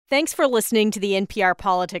Thanks for listening to the NPR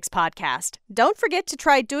Politics Podcast. Don't forget to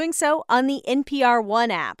try doing so on the NPR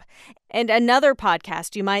One app. And another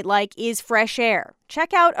podcast you might like is Fresh Air.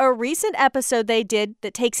 Check out a recent episode they did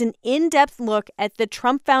that takes an in-depth look at the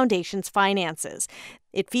Trump Foundation's finances.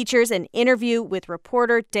 It features an interview with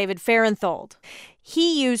reporter David Farenthold.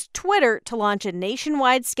 He used Twitter to launch a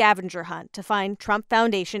nationwide scavenger hunt to find Trump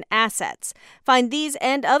Foundation assets. Find these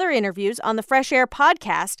and other interviews on the Fresh Air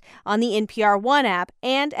podcast, on the NPR One app,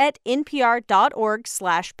 and at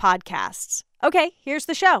npr.org/podcasts. Okay, here's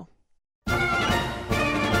the show.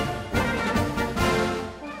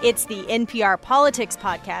 It's the NPR Politics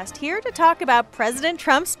Podcast, here to talk about President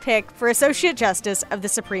Trump's pick for Associate Justice of the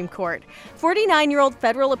Supreme Court, 49-year-old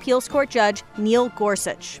federal appeals court judge Neil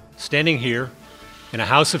Gorsuch. Standing here in a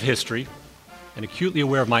house of history and acutely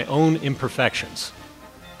aware of my own imperfections,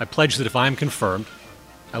 I pledge that if I am confirmed,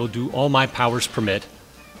 I will do all my powers permit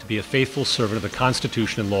to be a faithful servant of the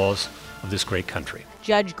Constitution and laws of this great country.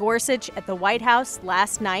 Judge Gorsuch at the White House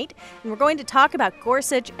last night, and we're going to talk about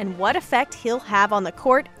Gorsuch and what effect he'll have on the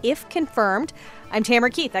court if confirmed. I'm Tamara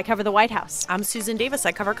Keith. I cover the White House. I'm Susan Davis.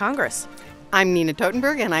 I cover Congress. I'm Nina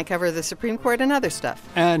Totenberg, and I cover the Supreme Court and other stuff.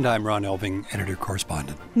 And I'm Ron Elving,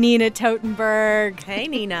 editor-correspondent. Nina Totenberg. Hey,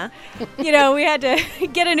 Nina. You know, we had to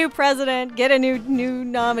get a new president, get a new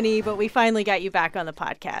nominee, but we finally got you back on the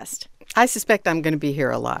podcast. I suspect I'm going to be here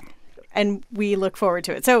a lot. And we look forward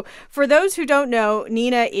to it. So for those who don't know,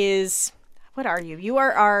 Nina is, what are you? You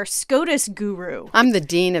are our SCOTUS guru. I'm the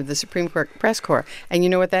dean of the Supreme Court Press Corps. And you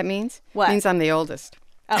know what that means? What? It means I'm the oldest.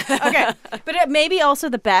 Oh, okay. But it may be also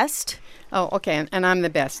the best. Oh, okay. And I'm the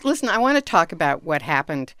best. Listen, I want to talk about what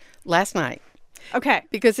happened last night. Okay.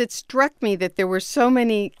 Because it struck me that there were so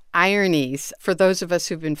many ironies for those of us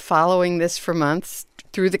who've been following this for months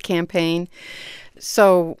through the campaign.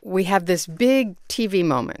 So we have this big TV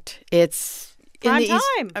moment. It's prime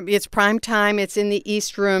time. It's prime time. It's in the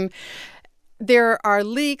East Room. There are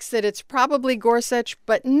leaks that it's probably Gorsuch,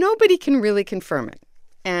 but nobody can really confirm it.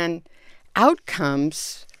 And out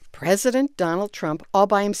comes President Donald Trump all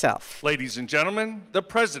by himself. Ladies and gentlemen, the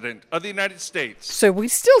President of the United States. So we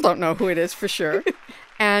still don't know who it is for sure.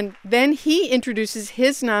 And then he introduces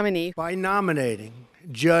his nominee by nominating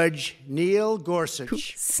Judge Neil Gorsuch. Who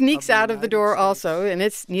sneaks out of the door also, and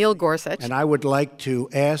it's Neil Gorsuch. And I would like to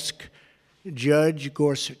ask Judge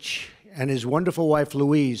Gorsuch and his wonderful wife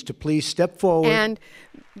Louise to please step forward. And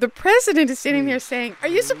the president is sitting there saying, "Are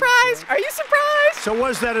you surprised? Are you surprised?" So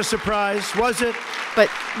was that a surprise? Was it? But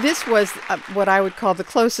this was what I would call the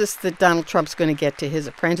closest that Donald Trump's going to get to his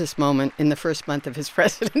apprentice moment in the first month of his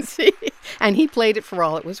presidency. And he played it for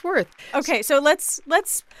all it was worth. Okay, so let's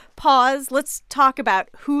pause. Let's talk about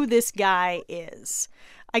who this guy is.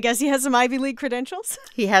 I guess he has some Ivy League credentials?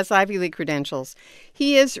 He has Ivy League credentials.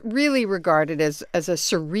 He is really regarded as a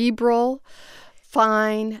cerebral,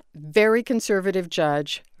 fine, very conservative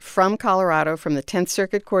judge from Colorado, from the 10th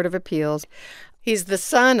Circuit Court of Appeals. He's the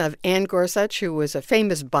son of Ann Gorsuch, who was a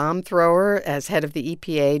famous bomb thrower as head of the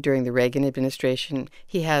EPA during the Reagan administration.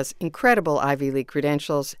 He has incredible Ivy League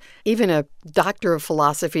credentials, even a doctor of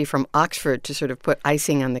philosophy from Oxford to sort of put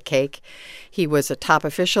icing on the cake. He was a top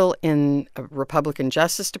official in a Republican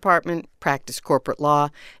Justice Department, practiced corporate law,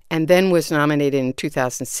 and then was nominated in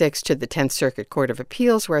 2006 to the 10th Circuit Court of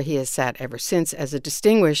Appeals, where he has sat ever since as a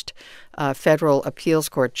distinguished federal appeals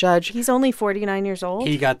court judge. He's only 49 years old?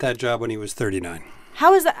 He got that job when he was 39.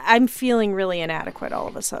 How is that? I'm feeling really inadequate all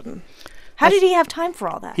of a sudden. How did he have time for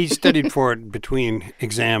all that? He studied for it between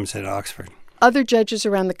exams at Oxford. Other judges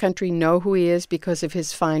around the country know who he is because of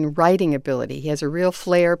his fine writing ability. He has a real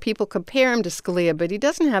flair. People compare him to Scalia, but he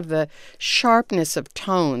doesn't have the sharpness of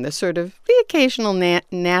tone, the sort of the occasional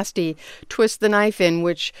nasty twist the knife in,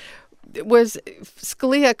 which was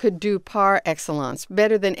Scalia could do par excellence,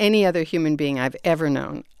 better than any other human being I've ever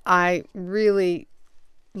known. I really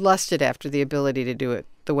lusted after the ability to do it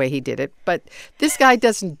the way he did it, but this guy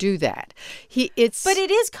doesn't do that. But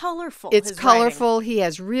it is colorful. It's colorful. Writing. He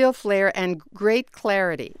has real flair and great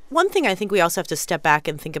clarity. One thing I think we also have to step back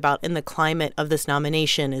and think about in the climate of this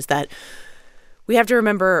nomination is that we have to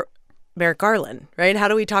remember Merrick Garland, right? How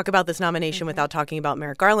do we talk about this nomination without talking about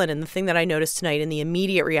Merrick Garland? And the thing that I noticed tonight in the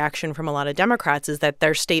immediate reaction from a lot of Democrats is that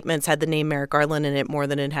their statements had the name Merrick Garland in it more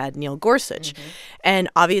than it had Neil Gorsuch. And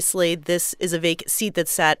obviously, this is a seat that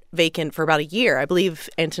sat vacant for about a year. I believe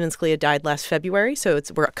Antonin Scalia died last February, so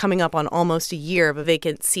we're coming up on almost a year of a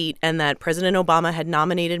vacant seat, and that President Obama had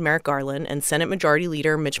nominated Merrick Garland, and Senate Majority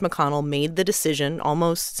Leader Mitch McConnell made the decision,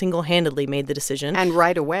 almost single-handedly made the decision. And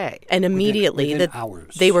right away. And immediately within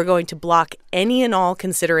hours. They were going to block any and all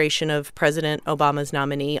consideration of President Obama's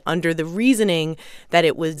nominee under the reasoning that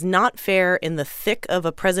it was not fair in the thick of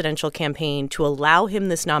a presidential campaign to allow him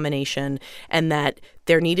this nomination, and that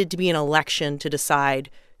there needed to be an election to decide.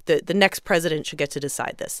 The next president should get to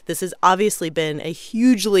decide this. This has obviously been a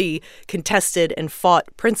hugely contested and fought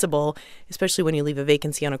principle, especially when you leave a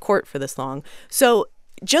vacancy on a court for this long. So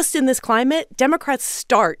just in this climate, Democrats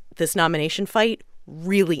start this nomination fight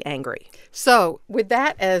really angry. So with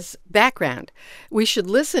that as background, we should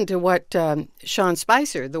listen to what Sean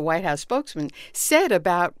Spicer, the White House spokesman, said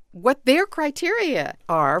about what their criteria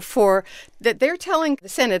are for that they're telling the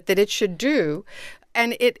Senate that it should do.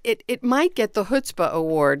 And it might get the Chutzpah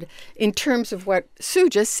Award in terms of what Sue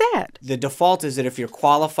just said. The default is that if you're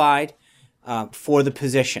qualified for the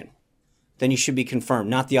position, then you should be confirmed,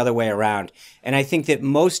 not the other way around. And I think that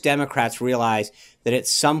most Democrats realize that at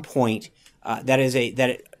some point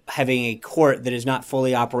having a court that is not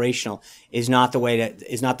fully operational is not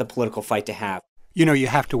the political fight to have. You know, you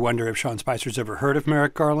have to wonder if Sean Spicer's ever heard of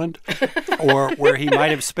Merrick Garland or where he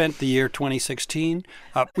might have spent the year 2016.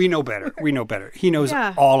 We know better. He knows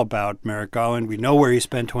all about Merrick Garland. We know where he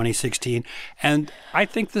spent 2016. And I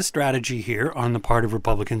think the strategy here on the part of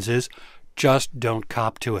Republicans is just don't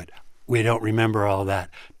cop to it. We don't remember all that.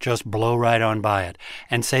 Just blow right on by it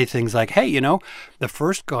and say things like, hey, you know, the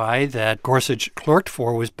first guy that Gorsuch clerked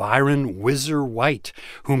for was Byron Whizzer White,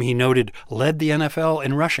 whom he noted led the NFL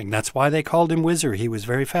in rushing. That's why they called him Whizzer. He was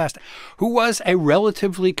very fast, who was a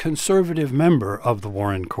relatively conservative member of the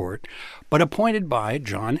Warren Court, but appointed by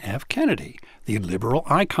John F. Kennedy, the liberal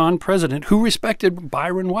icon president who respected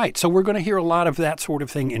Byron White. So we're going to hear a lot of that sort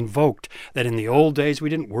of thing invoked, that in the old days we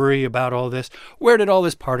didn't worry about all this. Where did all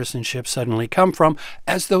this partisanship suddenly come from?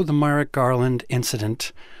 As though the Merrick Garland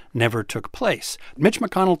incident never took place. Mitch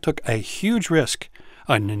McConnell took a huge risk,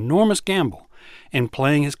 an enormous gamble, in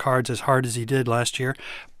playing his cards as hard as he did last year.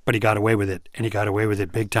 But he got away with it, and he got away with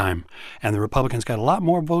it big time. And the Republicans got a lot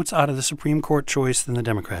more votes out of the Supreme Court choice than the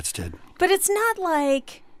Democrats did. But it's not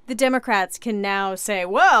like the Democrats can now say,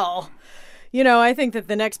 well, you know, I think that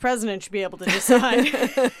the next president should be able to decide.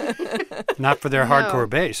 Not for their hardcore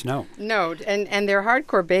base, no. No, and their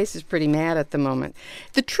hardcore base is pretty mad at the moment.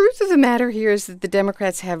 The truth of the matter here is that the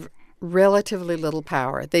Democrats have relatively little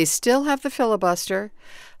power. They still have the filibuster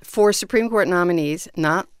for Supreme Court nominees,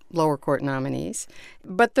 not lower court nominees.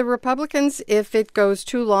 But the Republicans, if it goes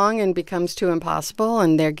too long and becomes too impossible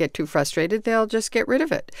and they get too frustrated, they'll just get rid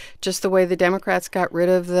of it, just the way the Democrats got rid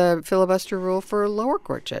of the filibuster rule for lower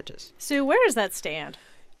court judges. Sue, where does that stand?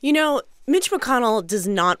 You know, Mitch McConnell does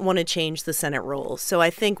not want to change the Senate rules. So I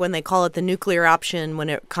think when they call it the nuclear option when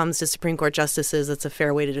it comes to Supreme Court justices, it's a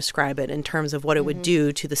fair way to describe it in terms of what it would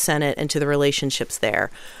do to the Senate and to the relationships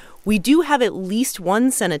there. We do have at least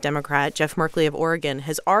one Senate Democrat, Jeff Merkley of Oregon,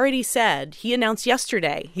 has already said, he announced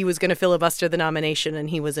yesterday he was going to filibuster the nomination,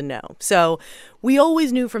 and he was a no. So we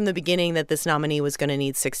always knew from the beginning that this nominee was going to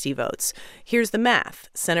need 60 votes. Here's the math.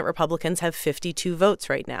 Senate Republicans have 52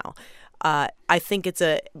 votes right now. I think it's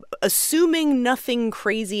assuming nothing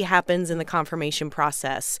crazy happens in the confirmation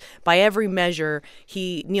process. By every measure,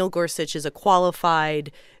 Neil Gorsuch is a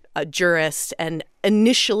qualified jurist, and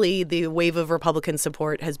initially the wave of Republican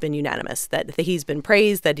support has been unanimous, that he's been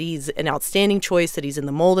praised, that he's an outstanding choice, that he's in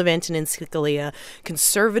the mold of Antonin Scalia.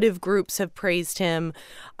 Conservative groups have praised him.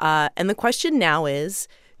 And the question now is,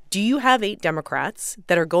 do you have 8 Democrats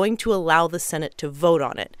that are going to allow the Senate to vote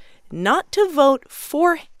on it? Not to vote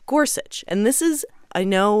for Gorsuch. And this is, I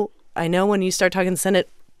know when you start talking Senate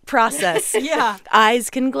process, eyes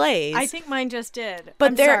can glaze. I think mine just did.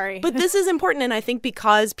 But I'm sorry. But this is important, and I think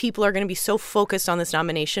because people are going to be so focused on this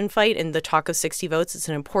nomination fight and the talk of 60 votes, it's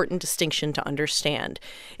an important distinction to understand,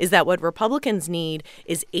 is that what Republicans need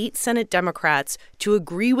is 8 Senate Democrats to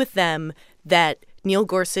agree with them that Neil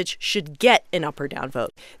Gorsuch should get an up or down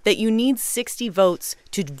vote, that you need 60 votes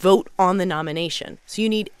to vote on the nomination. So you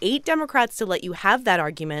need 8 Democrats to let you have that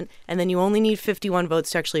argument, and then you only need 51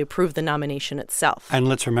 votes to actually approve the nomination itself. And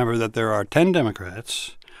let's remember that there are 10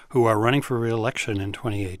 Democrats who are running for re-election in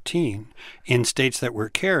 2018 in states that were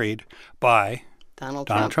carried by Donald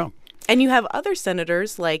Trump. And you have other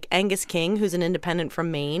senators like Angus King, who's an independent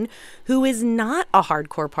from Maine, who is not a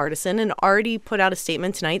hardcore partisan and already put out a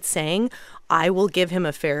statement tonight saying, I will give him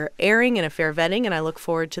a fair airing and a fair vetting, and I look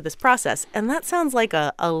forward to this process. And that sounds like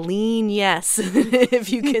a lean yes,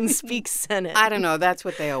 if you can speak Senate. I don't know. That's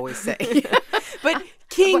what they always say. But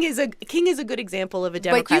King is a good example of a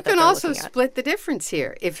Democrat. But you can also split the difference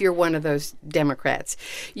here if you're one of those Democrats.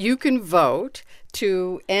 You can vote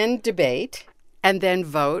to end debate and then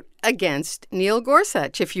vote against Neil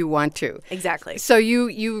Gorsuch if you want to. Exactly. So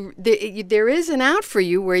there is an out for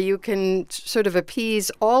you where you can sort of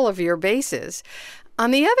appease all of your bases.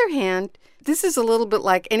 On the other hand, this is a little bit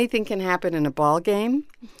like anything can happen in a ball game.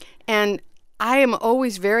 And I am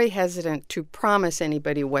always very hesitant to promise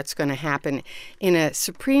anybody what's going to happen in a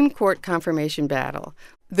Supreme Court confirmation battle.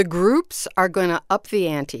 The groups are going to up the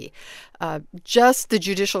ante. Just the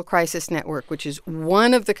Judicial Crisis Network, which is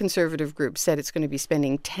one of the conservative groups, said it's going to be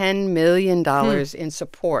spending $10 million in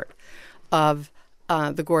support of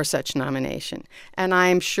the Gorsuch nomination. And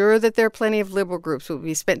I'm sure that there are plenty of liberal groups who will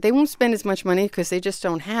be spent. They won't spend as much money because they just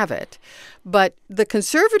don't have it. But the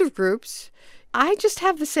conservative groups, I just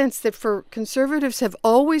have the sense that for conservatives have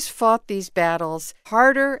always fought these battles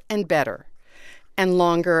harder and better and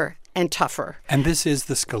longer and tougher. And this is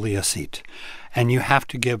the Scalia seat. And you have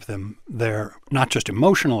to give them their not just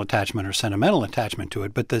emotional attachment or sentimental attachment to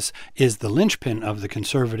it, but this is the linchpin of the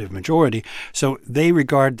conservative majority. So they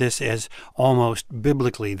regard this as almost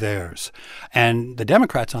biblically theirs. And the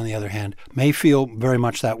Democrats, on the other hand, may feel very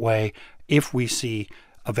much that way if we see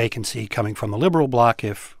a vacancy coming from the liberal bloc.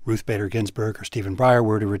 If Ruth Bader Ginsburg or Stephen Breyer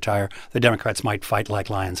were to retire, the Democrats might fight like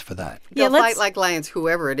lions for that. They'll fight like lions,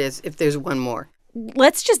 whoever it is, if there's one more.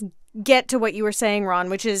 Let's just get to what you were saying, Ron,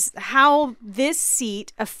 which is how this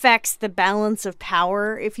seat affects the balance of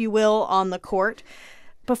power, if you will, on the court.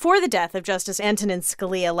 Before the death of Justice Antonin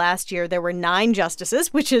Scalia last year, there were 9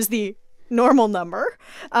 justices, which is the normal number.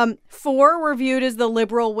 4 were viewed as the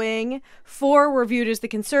liberal wing. 4 were viewed as the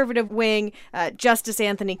conservative wing. Justice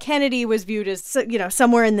Anthony Kennedy was viewed as,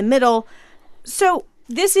 somewhere in the middle. So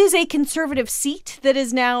this is a conservative seat that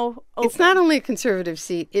is now open. It's not only a conservative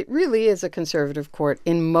seat, it really is a conservative court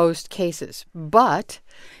in most cases. But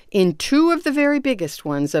in 2 of the very biggest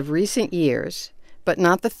ones of recent years, but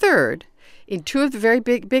not the third, in 2 of the very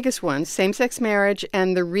biggest ones, same-sex marriage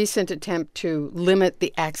and the recent attempt to limit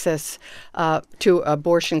the access to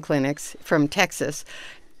abortion clinics from Texas,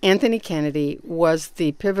 Anthony Kennedy was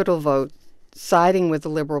the pivotal vote siding with the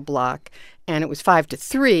liberal bloc, and it was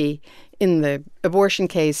 5-3 in the abortion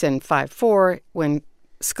case and 5-4 when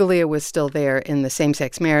Scalia was still there in the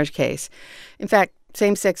same-sex marriage case. In fact,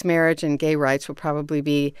 same-sex marriage and gay rights will probably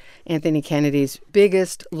be Anthony Kennedy's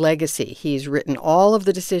biggest legacy. He's written all of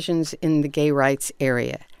the decisions in the gay rights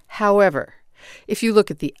area. However, if you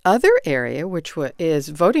look at the other area, which is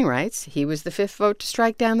voting rights, he was the 5th vote to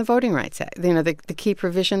strike down the Voting Rights Act, the key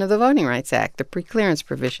provision of the Voting Rights Act, the preclearance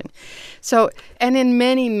provision. So, and in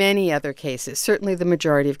many, many other cases, certainly the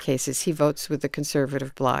majority of cases, he votes with the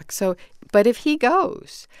conservative bloc. So, but if he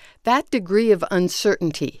goes, that degree of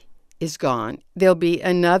uncertainty is gone. There'll be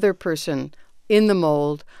another person in the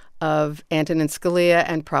mold of Antonin Scalia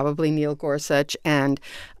and probably Neil Gorsuch. And,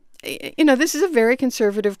 this is a very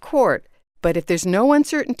conservative court. But if there's no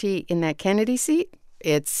uncertainty in that Kennedy seat,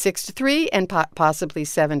 it's 6-3 and possibly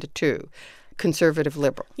 7-2, conservative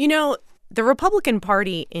liberal. The Republican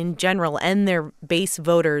Party in general and their base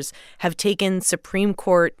voters have taken Supreme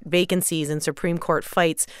Court vacancies and Supreme Court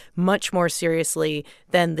fights much more seriously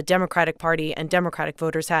than the Democratic Party and Democratic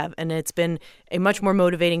voters have. And it's been a much more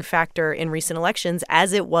motivating factor in recent elections,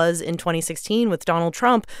 as it was in 2016 with Donald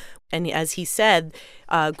Trump. And as he said,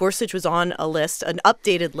 Gorsuch was on a list, an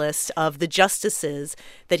updated list of the justices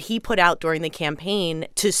that he put out during the campaign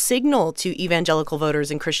to signal to evangelical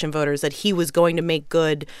voters and Christian voters that he was going to make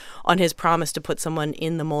good on his promise to put someone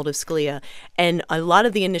in the mold of Scalia. And a lot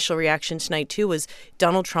of the initial reaction tonight, too, was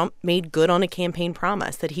Donald Trump made good on a campaign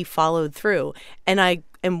promise that he followed through. And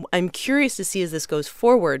I'm curious to see as this goes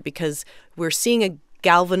forward, because we're seeing a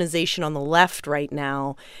galvanization on the left right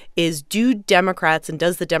now. Do Democrats and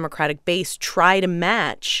does the Democratic base try to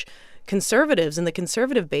match conservatives and the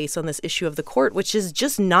conservative base on this issue of the court, which has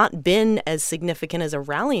just not been as significant as a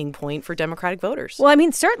rallying point for Democratic voters? Well, I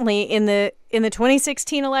mean, certainly in the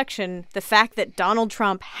 2016 election, the fact that Donald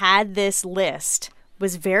Trump had this list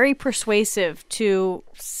was very persuasive to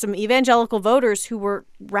some evangelical voters who were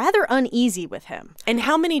rather uneasy with him. And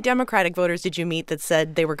how many Democratic voters did you meet that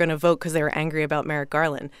said they were going to vote because they were angry about Merrick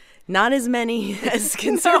Garland? Not as many as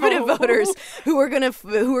conservative voters who were going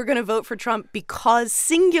to vote for Trump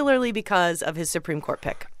singularly because of his Supreme Court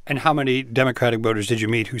pick. And how many Democratic voters did you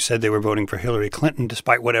meet who said they were voting for Hillary Clinton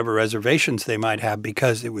despite whatever reservations they might have,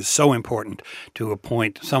 because it was so important to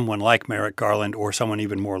appoint someone like Merrick Garland or someone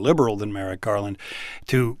even more liberal than Merrick Garland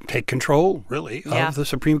to take control, really, of the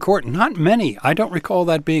Supreme Court? Not many. I don't recall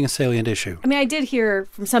that being a salient issue. I mean, I did hear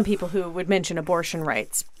from some people who would mention abortion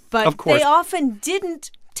rights, but of course, they often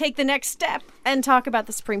didn't take the next step and talk about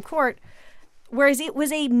the Supreme Court, whereas it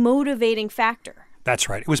was a motivating factor. That's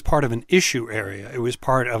right. It was part of an issue area. It was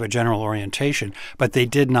part of a general orientation, but they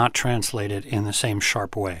did not translate it in the same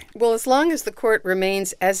sharp way. Well, as long as the court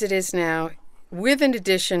remains as it is now, with an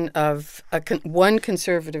addition of one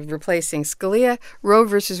conservative replacing Scalia, Roe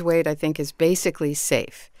versus Wade, I think, is basically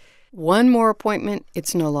safe. One more appointment,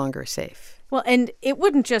 it's no longer safe. Well, and it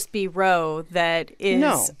wouldn't just be Roe that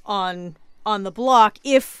is on the block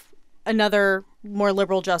if another more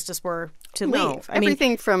liberal justice were to leave.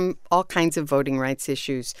 Everything from all kinds of voting rights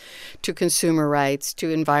issues to consumer rights to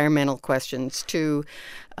environmental questions to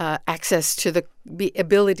access to the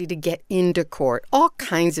ability to get into court. All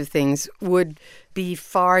kinds of things would be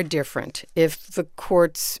far different if the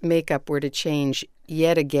court's makeup were to change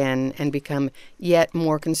yet again and become yet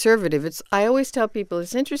more conservative. I always tell people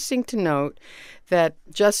it's interesting to note that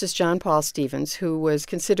Justice John Paul Stevens, who was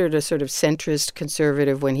considered a sort of centrist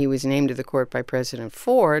conservative when he was named to the court by President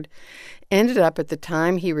Ford, ended up at the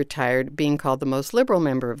time he retired being called the most liberal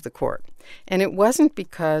member of the court. And it wasn't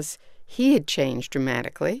because he had changed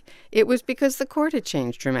dramatically. It was because the court had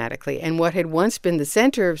changed dramatically. And what had once been the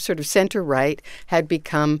center, sort of center-right, had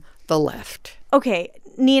become the left. Okay,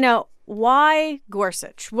 Nina, why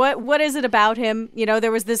Gorsuch? What is it about him? You know,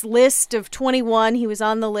 there was this list of 21. He was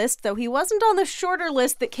on the list, though he wasn't on the shorter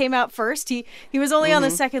list that came out first. He was only on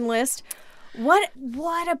the second list. What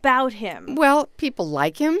about him? Well, people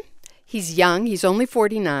like him. He's young. He's only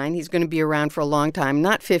 49. He's going to be around for a long time,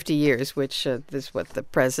 not 50 years, which is what the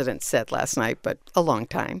president said last night, but a long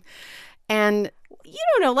time. And you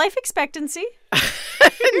don't know life expectancy.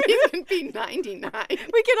 He's going to be 99.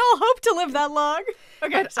 We can all hope to live that long.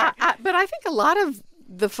 Okay, sorry. But I think a lot of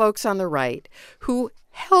the folks on the right who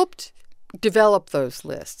helped develop those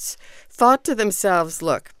lists thought to themselves,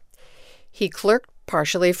 look, he clerked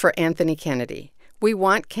partially for Anthony Kennedy. We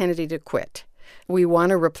want Kennedy to quit. We want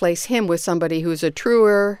to replace him with somebody who's a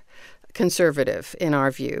truer conservative, in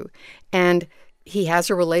our view. And he has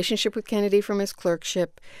a relationship with Kennedy from his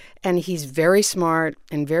clerkship, and he's very smart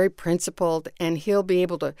and very principled, and he'll be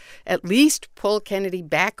able to at least pull Kennedy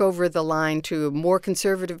back over the line to more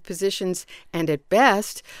conservative positions, and at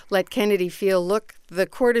best let Kennedy feel, look, the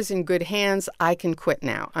court is in good hands. I can quit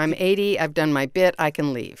now. I'm 80. I've done my bit. I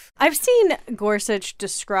can leave. I've seen Gorsuch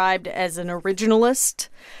described as an originalist.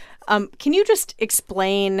 Can you just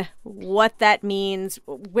explain what that means,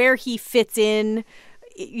 where he fits in,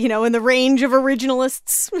 in the range of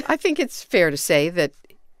originalists? I think it's fair to say that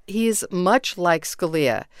he is much like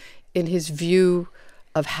Scalia in his view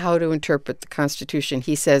of how to interpret the Constitution.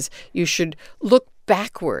 He says you should look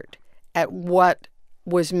backward at what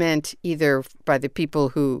was meant either by the people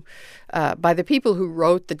who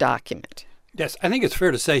wrote the document. Yes, I think it's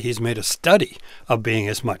fair to say he's made a study of being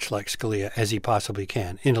as much like Scalia as he possibly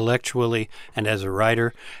can, intellectually and as a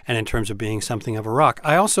writer, and in terms of being something of a rock.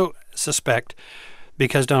 I also suspect,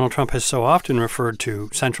 because Donald Trump has so often referred to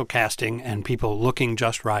central casting and people looking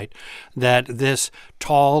just right, that this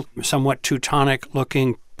tall, somewhat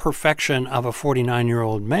Teutonic-looking perfection of a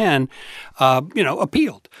 49-year-old man,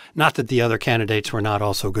 appealed. Not that the other candidates were not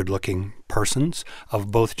also good-looking persons of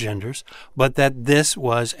both genders, but that this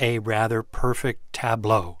was a rather perfect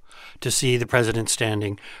tableau to see the president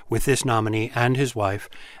standing with this nominee and his wife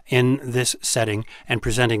in this setting and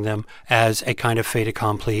presenting them as a kind of fait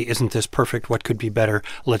accompli. Isn't this perfect? What could be better?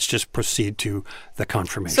 Let's just proceed to the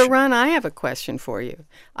confirmation. So, Ron, I have a question for you.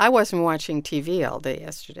 I wasn't watching TV all day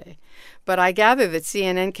yesterday, but I gather that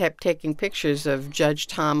CNN kept taking pictures of Judge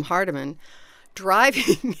Tom Hardiman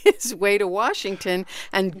driving his way to Washington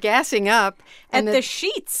and gassing up. And the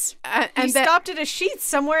Sheetz. He stopped at a Sheetz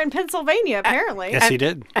somewhere in Pennsylvania, apparently. Yes, he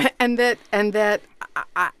did. And that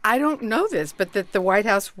I don't know this, but that the White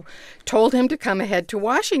House told him to come ahead to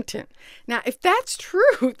Washington. Now, if that's true,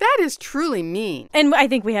 that is truly mean. And I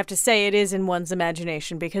think we have to say it is in one's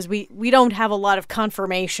imagination because we don't have a lot of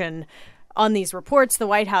confirmation on these reports. The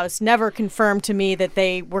White House never confirmed to me that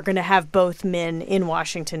they were going to have both men in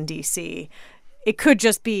Washington, D.C. It could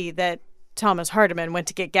just be that Thomas Hardiman went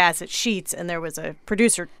to get gas at Sheetz and there was a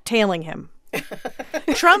producer tailing him.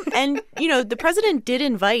 Trump and, the president did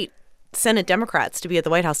invite Senate Democrats to be at the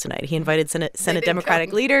White House tonight. He invited Senate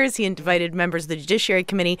Democratic leaders. He invited members of the Judiciary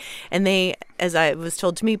Committee. And they, as I was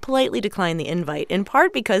told to me, politely declined the invite, in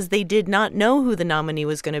part because they did not know who the nominee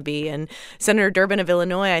was going to be. And Senator Durbin of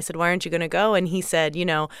Illinois, I said, why aren't you going to go? And he said,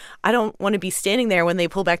 I don't want to be standing there when they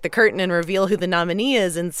pull back the curtain and reveal who the nominee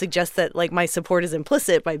is and suggest that, my support is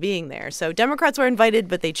implicit by being there. So Democrats were invited,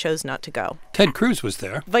 but they chose not to go. Ted Cruz was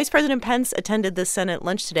there. Vice President Pence attended the Senate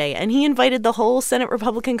lunch today, and he invited the whole Senate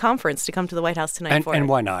Republican conference to come to the White House tonight for it. And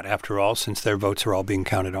why not, after all, since their votes are all being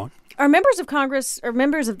counted on? Are members of Congress or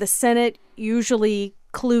members of the Senate usually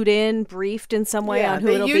clued in, briefed in some way on who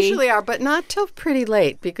it'll be? They usually are, but not till pretty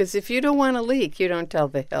late, because if you don't want to leak, you don't tell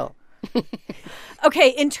the Hill. Okay,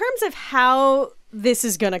 in terms of how this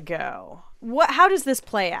is going to go, how does this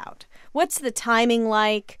play out? What's the timing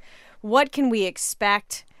like? What can we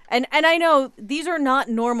expect? And I know these are not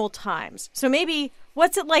normal times. So maybe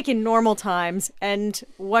what's it like in normal times, and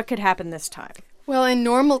what could happen this time? Well, in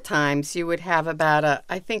normal times, you would have about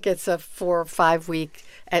I think it's a 4 or 5 week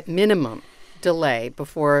at minimum delay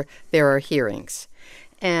before there are hearings.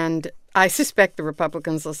 And I suspect the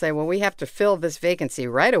Republicans will say, well, we have to fill this vacancy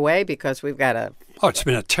right away because we've got to. Oh, it's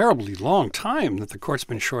been a terribly long time that the court's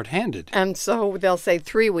been shorthanded. And so they'll say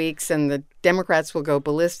 3 weeks, and the Democrats will go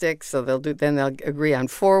ballistic, so then they'll agree on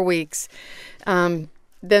 4 weeks.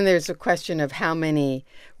 Then there's a question of how many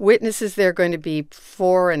witnesses there are going to be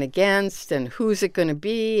for and against, and who's it going to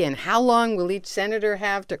be, and how long will each senator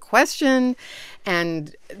have to question.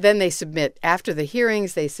 And then they submit, after the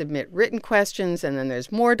hearings, they submit written questions, and then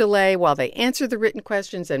there's more delay while they answer the written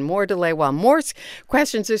questions, and more delay while more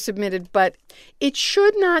questions are submitted. But it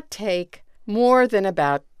should not take more than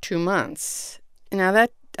about 2 months. Now,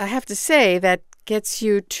 that I have to say, that gets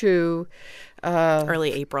you to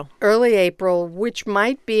early April. Early April, which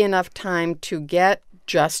might be enough time to get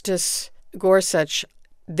Justice Gorsuch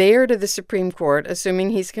there to the Supreme Court,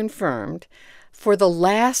 assuming he's confirmed, for the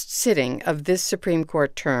last sitting of this Supreme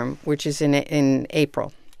Court term, which is in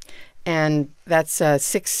April. And that's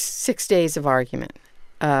 6 days of argument.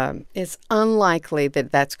 It's unlikely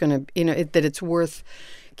that that's going to, that it's worth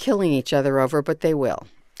killing each other over, but they will.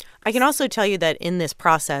 I can also tell you that in this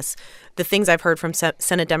process, the things I've heard from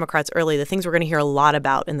Senate Democrats early, the things we're going to hear a lot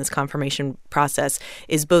about in this confirmation process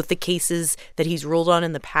is both the cases that he's ruled on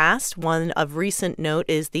in the past. One of recent note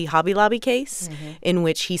is the Hobby Lobby case, in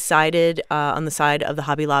which he sided on the side of the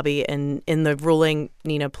Hobby Lobby. And in the ruling,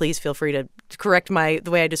 Nina, please feel free to correct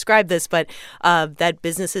the way I describe this, but that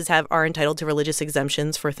businesses are entitled to religious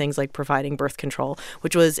exemptions for things like providing birth control,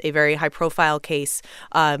 which was a very high-profile case.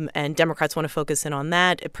 And Democrats want to focus in on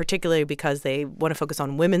that, particularly because they want to focus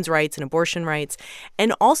on women's rights and abortion rights.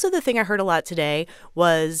 And also the thing I heard a lot today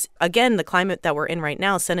was, again, the climate that we're in right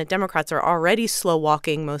now. Senate Democrats are already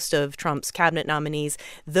slow-walking most of Trump's cabinet nominees.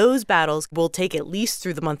 Those battles will take at least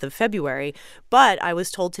through the month of February. But I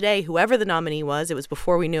was told today, whoever the nominee was, it was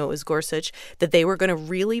before we knew it was Gorsuch, that they were going to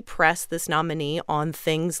really press this nominee on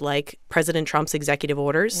things like President Trump's executive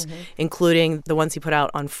orders, including the ones he put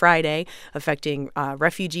out on Friday affecting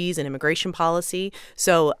refugees and immigration policy.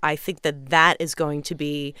 So I think that is going to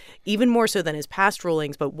be even more so than his past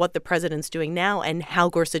rulings, but what the president's doing now and how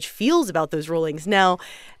Gorsuch feels about those rulings. Now,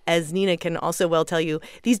 as Nina can also well tell you,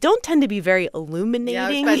 these don't tend to be very illuminating. Yeah, I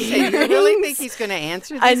was about to say, you really think he's going to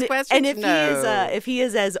answer these questions? And if he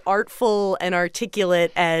is as artful and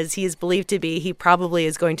articulate as he is believed to be, he probably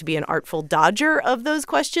is going to be an artful dodger of those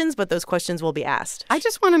questions, but those questions will be asked. I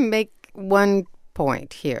just want to make one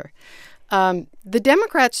point here. The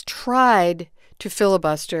Democrats tried to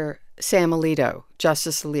filibuster Sam Alito,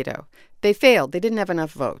 Justice Alito. They failed. They didn't have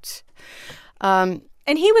enough votes.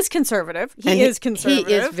 And he was conservative. He is conservative.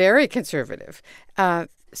 He is very conservative. So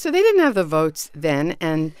they didn't have the votes then,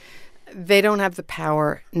 and they don't have the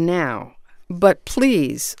power now. But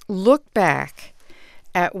please look back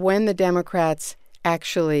at when the Democrats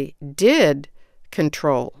actually did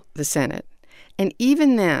control the Senate. And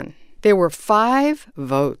even then, there were 5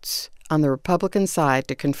 votes on the Republican side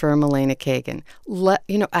to confirm Elena Kagan.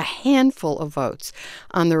 A handful of votes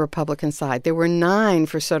on the Republican side. There were 9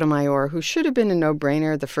 for Sotomayor, who should have been a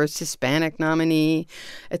no-brainer, the first Hispanic nominee,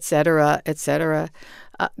 et cetera, et cetera.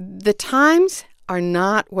 The times are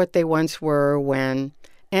not what they once were when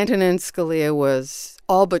Antonin Scalia was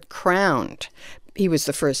all but crowned. He was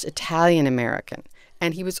the first Italian-American,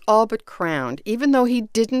 and he was all but crowned, even though he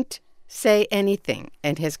didn't say anything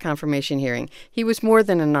in his confirmation hearing. He was more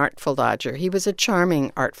than an artful dodger. He was a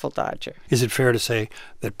charming artful dodger. Is it fair to say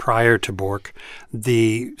that prior to Bork,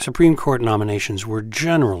 the Supreme Court nominations were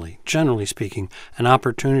generally speaking, an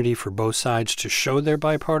opportunity for both sides to show their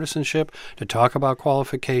bipartisanship, to talk about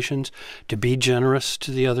qualifications, to be generous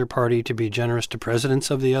to the other party, to be generous to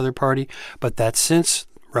presidents of the other party, but that since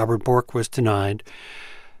Robert Bork was denied,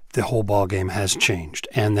 the whole ballgame has changed,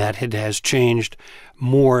 and that it has changed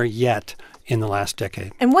more yet in the last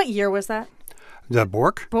decade. And what year was that? The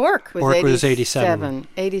Bork? Bork was 87.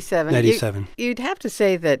 87. You'd have to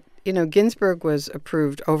say that, Ginsburg was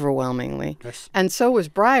approved overwhelmingly. Yes. And so was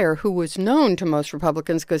Breyer, who was known to most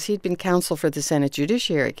Republicans because he'd been counsel for the Senate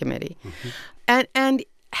Judiciary Committee. And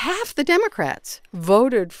half the Democrats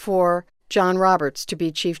voted for John Roberts to be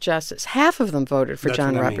Chief Justice. Half of them voted for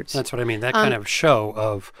John Roberts. That's what I mean. That kind of show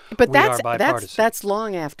of but we are bipartisan. That's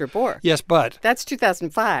long after Bork. Yes, but... That's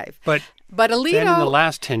 2005. But Alito... Then in the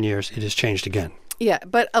last 10 years, it has changed again. Yeah,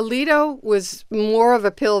 but Alito was more of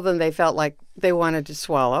a pill than they felt like they wanted to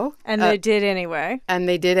swallow. And they did anyway. And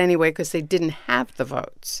they did anyway because they didn't have the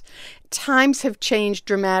votes. Times have changed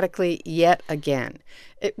dramatically yet again.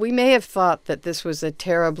 We may have thought that this was a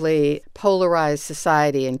terribly polarized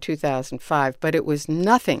society in 2005, but it was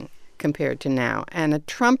nothing compared to now. And a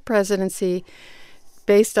Trump presidency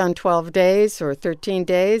based on 12 days or 13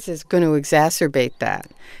 days is going to exacerbate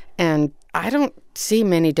that. And I don't see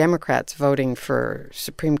many Democrats voting for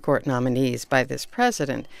Supreme Court nominees by this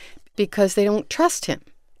president because they don't trust him.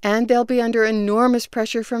 And they'll be under enormous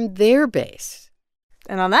pressure from their base.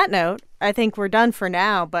 And on that note, I think we're done for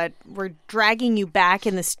now, but we're dragging you back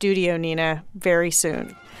in the studio, Nina, very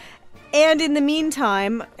soon. And in the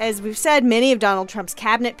meantime, as we've said, many of Donald Trump's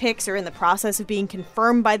cabinet picks are in the process of being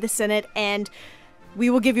confirmed by the Senate, and we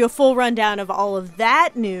will give you a full rundown of all of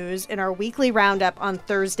that news in our weekly roundup on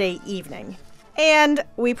Thursday evening. And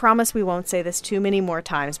we promise we won't say this too many more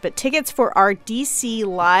times, but tickets for our DC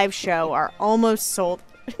live show are almost sold.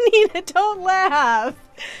 Nina, don't laugh.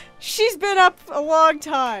 She's been up a long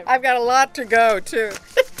time. I've got a lot to go, too.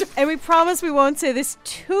 And we promise we won't say this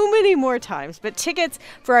too many more times, but tickets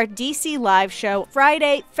for our DC live show,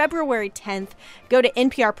 Friday, February 10th. Go to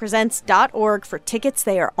nprpresents.org for tickets.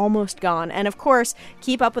 They are almost gone. And, of course,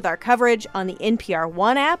 keep up with our coverage on the NPR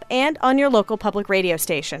One app and on your local public radio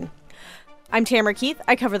station. I'm Tamara Keith.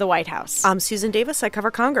 I cover the White House. I'm Susan Davis. I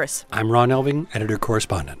cover Congress. I'm Ron Elving,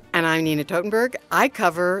 editor-correspondent. And I'm Nina Totenberg. I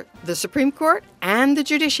cover the Supreme Court and the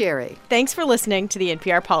judiciary. Thanks for listening to the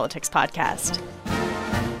NPR Politics Podcast.